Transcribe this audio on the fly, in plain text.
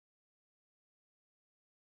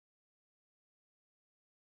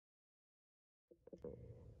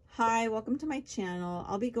Hi, welcome to my channel.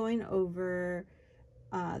 I'll be going over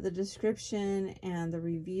the description and the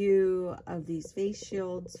review of these face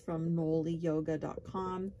shields from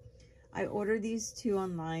noliyoga.com. I ordered these two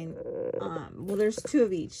online. Well, there's two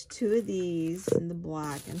of each. Two of these in the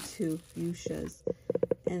black and two fuchsias.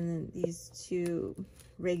 And then these two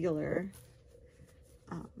regular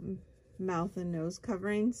mouth and nose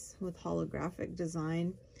coverings with holographic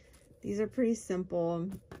design. These are pretty simple.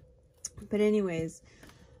 But anyways,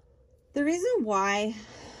 the reason why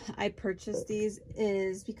I purchased these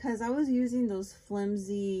is because I was using those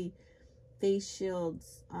flimsy face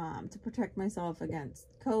shields to protect myself against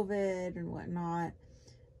COVID and whatnot.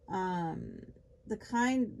 The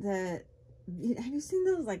kind that, have you seen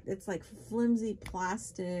those? Like, it's like flimsy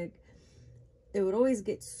plastic. It would always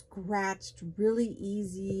get scratched really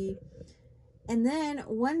easy. And then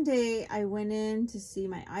one day I went in to see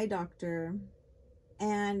my eye doctor,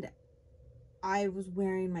 and I was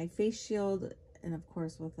wearing my face shield, and of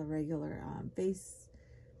course with a regular face,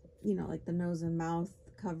 you know, like the nose and mouth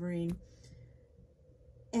covering.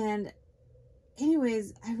 And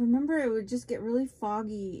anyways, I remember it would just get really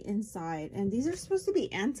foggy inside, and these are supposed to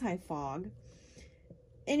be anti-fog.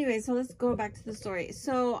 Anyway, so let's go back to the story.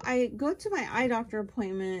 So I go to my eye doctor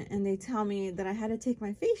appointment, and they tell me that I had to take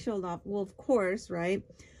my face shield off. Well, of course, right?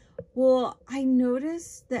 Well, I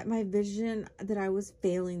noticed that my vision, that I was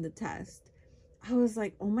failing the test. I was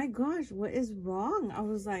like, oh my gosh, what is wrong? I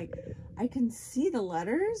was like, I can see the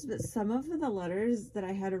letters, but some of the letters that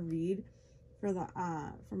I had to read for the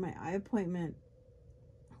for my eye appointment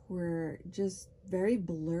were just very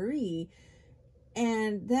blurry.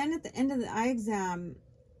 And then at the end of the eye exam,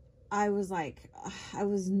 I was like, I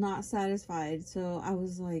was not satisfied. So I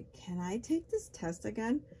was like, can I take this test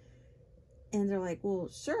again? And they're like, well,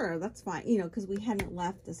 sure, that's fine. You know, because we hadn't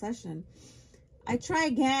left the session. I try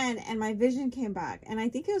again, and my vision came back. And I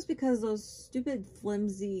think it was because those stupid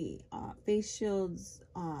flimsy face shields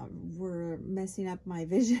were messing up my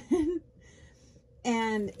vision.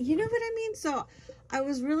 And you know what I mean? So I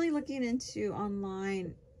was really looking into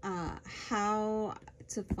online how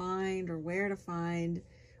to find, or where to find,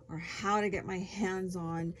 or how to get my hands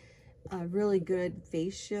on a really good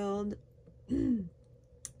face shield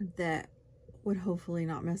that would hopefully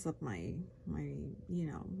not mess up my you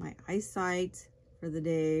know, my eyesight for the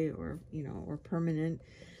day, or you know, or permanent.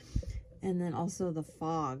 And then also the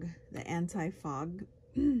fog, the anti-fog.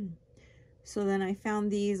 So then I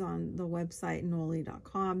found these on the website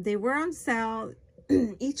noli.com. They were on sale.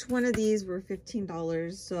 Each one of these were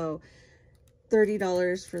 $15, so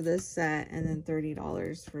 $30 for this set, and then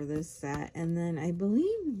 $30 for this set. And then I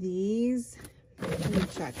believe these, let me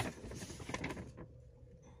check.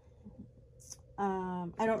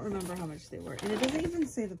 I don't remember how much they were, and it doesn't even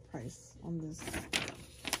say the price on this.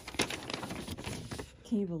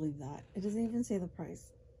 Can you believe that? It doesn't even say the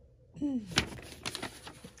price.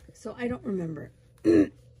 So I don't remember.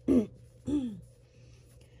 But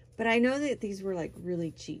I know that these were like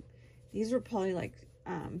really cheap. These were probably like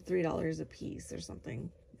 $3 a piece or something,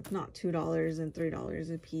 if not $2 and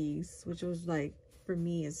 $3 a piece, which was like, for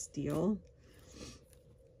me, a steal.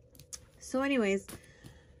 So anyways,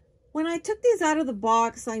 when I took these out of the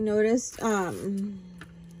box, I noticed that,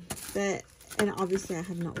 and obviously I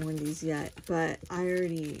have not worn these yet, but I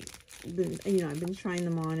already been, you know, I've been trying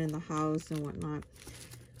them on in the house and whatnot.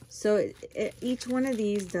 So each one of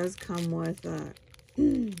these does come with a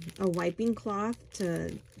wiping cloth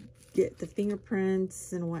to get the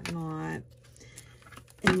fingerprints and whatnot.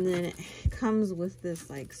 And then it comes with this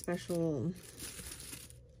like special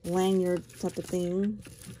lanyard type of thing,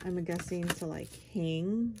 I'm guessing, to like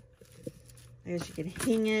hang. I guess you could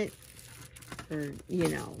hang it, or, you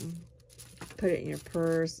know, put it in your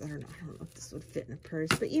purse. I don't know if this would fit in a purse,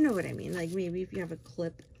 but you know what I mean. Like, maybe if you have a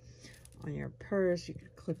clip on your purse, you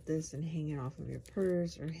could clip this and hang it off of your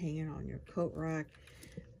purse, or hang it on your coat rack.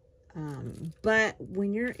 But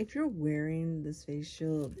when if you're wearing this face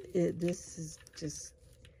shield, this is just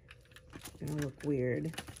gonna look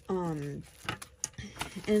weird. And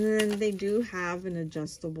then they do have an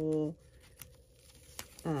adjustable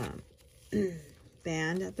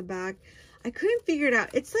band at the back. I couldn't figure it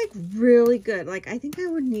out. It's like really good. Like, I think I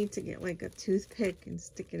would need to get like a toothpick and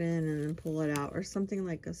stick it in and then pull it out, or something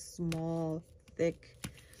like a small thick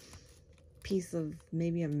piece of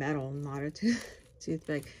maybe a metal, not a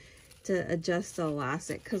toothpick, to adjust the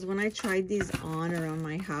elastic. Because when I tried these on around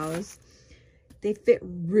my house, they fit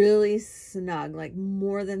really snug, like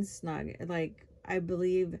more than snug. Like, I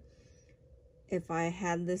believe if I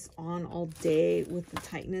had this on all day with the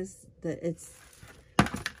tightness that it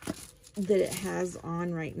has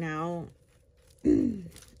on right now,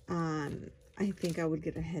 I think I would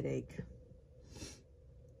get a headache.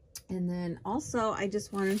 And then also, I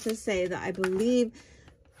just wanted to say that I believe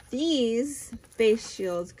these face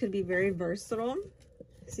shields could be very versatile.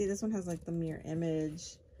 See, this one has like the mirror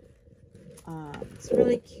image. It's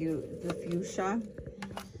really cute, the fuchsia.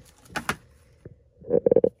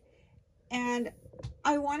 And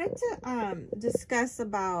I wanted to discuss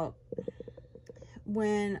about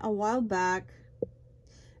when a while back,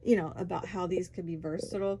 you know, about how these could be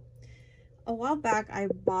versatile. A while back, I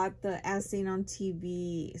bought the As Seen on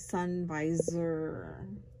TV sun visor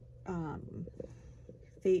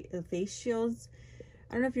face shields.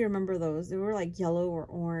 I don't know if you remember those. They were like yellow or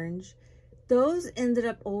orange. Those ended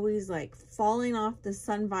up always like falling off the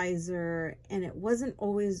sun visor, and it wasn't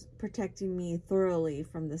always protecting me thoroughly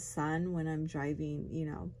from the sun when I'm driving, you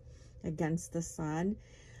know, against the sun.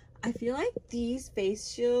 I feel like these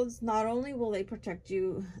face shields, not only will they protect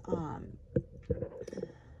you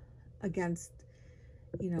against,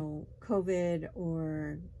 you know, COVID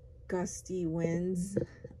or gusty winds,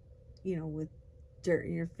 you know, with dirt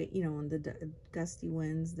in your face, you know, on the gusty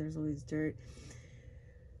winds, there's always dirt.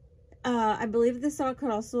 I believe this could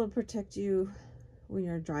also protect you when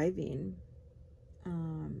you're driving.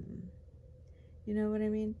 You know what I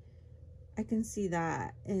mean? I can see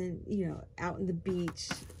that. And, you know, out in the beach,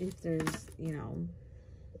 if there's, you know,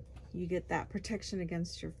 you get that protection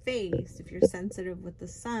against your face if you're sensitive with the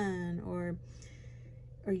sun, or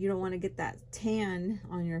you don't want to get that tan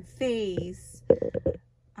on your face.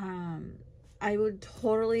 I would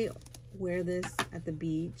totally wear this at the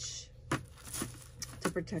beach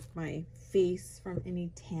to protect my face from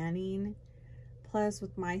any tanning. Plus,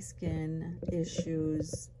 with my skin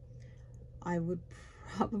issues, I would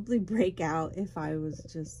probably break out if I was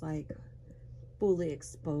just like fully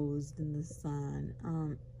exposed in the sun.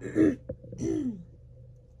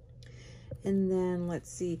 And then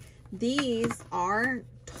let's see, these are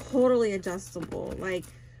totally adjustable. Like,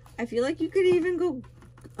 I feel like you could even go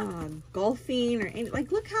golfing or any,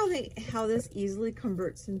 like, look how this easily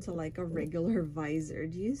converts into like a regular visor.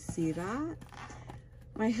 Do you see that?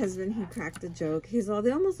 My husband, he cracked a joke. He's all, they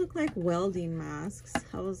almost look like welding masks.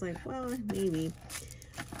 I was like, well, maybe.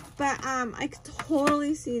 But I could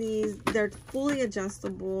totally see these. They're fully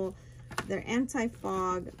adjustable. They're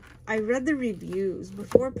anti-fog. I read the reviews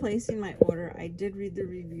before placing my order. I did read the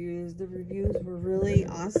reviews. The reviews were really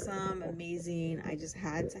awesome, amazing. I just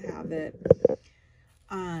had to have it.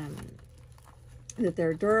 That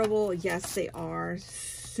they're durable. Yes, they are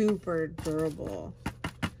super durable.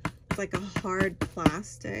 It's like a hard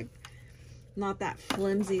plastic, not that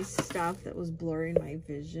flimsy stuff that was blurring my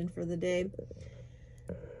vision for the day.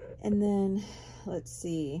 And then let's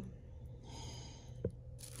see.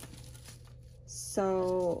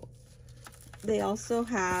 So they also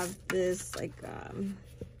have this like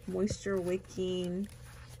moisture wicking.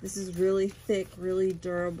 This is really thick, really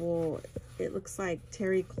durable. It looks like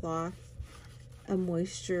terry cloth, a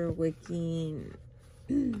moisture wicking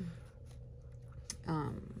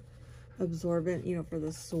absorbent, you know, for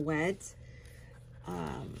the sweat.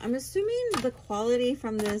 I'm assuming the quality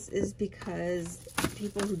from this is because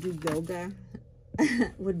people who do yoga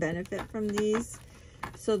would benefit from these.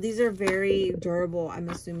 So these are very durable, I'm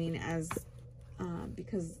assuming, as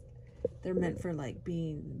because they're meant for like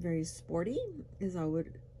being very sporty,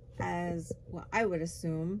 as what I would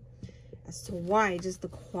assume. As to why, just the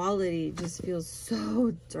quality just feels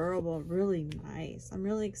so durable, really nice. I'm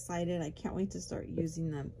really excited. I can't wait to start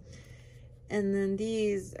using them. And then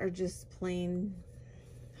these are just plain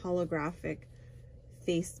holographic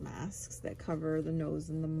face masks that cover the nose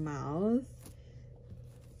and the mouth.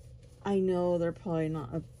 I know they're probably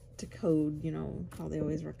not up to code, you know, how they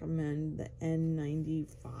always recommend the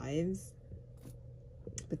N95s,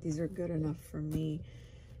 but these are good enough for me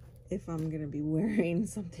if I'm gonna be wearing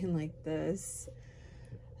something like this.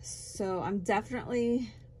 So I'm definitely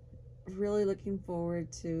really looking forward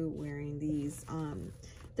to wearing these.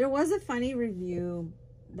 There was a funny review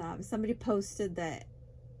that somebody posted that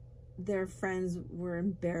their friends were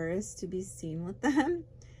embarrassed to be seen with them.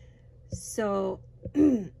 So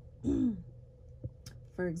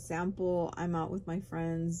for example, I'm out with my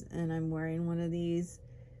friends and I'm wearing one of these.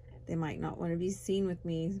 They might not want to be seen with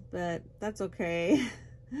me, but that's okay.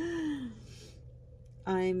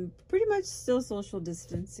 I'm pretty much still social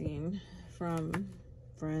distancing from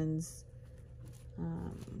friends,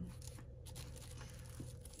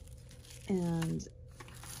 and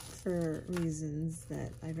for reasons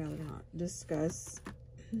that I'd rather not discuss.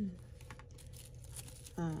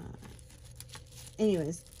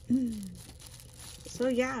 Anyways, so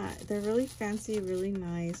yeah, they're really fancy, really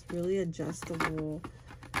nice, really adjustable.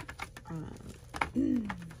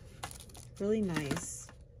 really nice.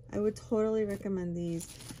 I would totally recommend these,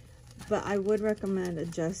 but I would recommend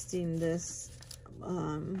adjusting this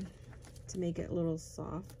to make it a little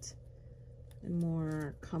soft and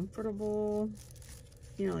more comfortable,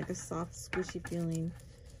 you know, like a soft squishy feeling,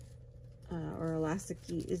 or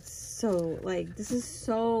elasticy. It's so, like, this is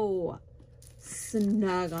so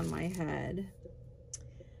snug on my head.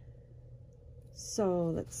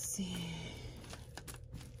 So let's see.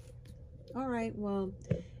 All right, well,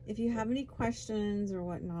 if you have any questions or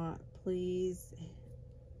whatnot, please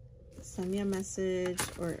send me a message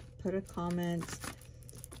or put a comment.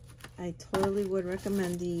 I totally would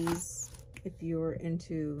recommend these if you're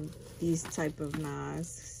into these type of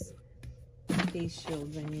masks, face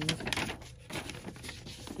shields, I mean.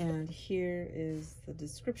 And here is the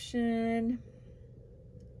description.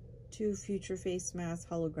 2 Future face masks,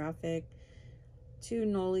 holographic. 2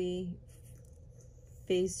 Noli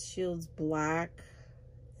face shields, black.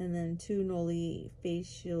 And then 2 Noli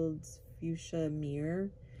face shields, fuchsia mirror.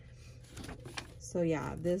 So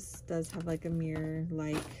yeah, this does have like a mirror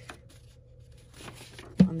like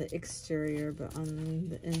on the exterior, but on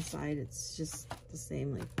the inside it's just the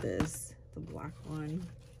same like this, the black one.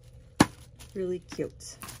 Really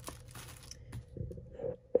cute.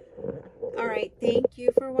 All right, thank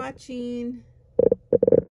you for watching.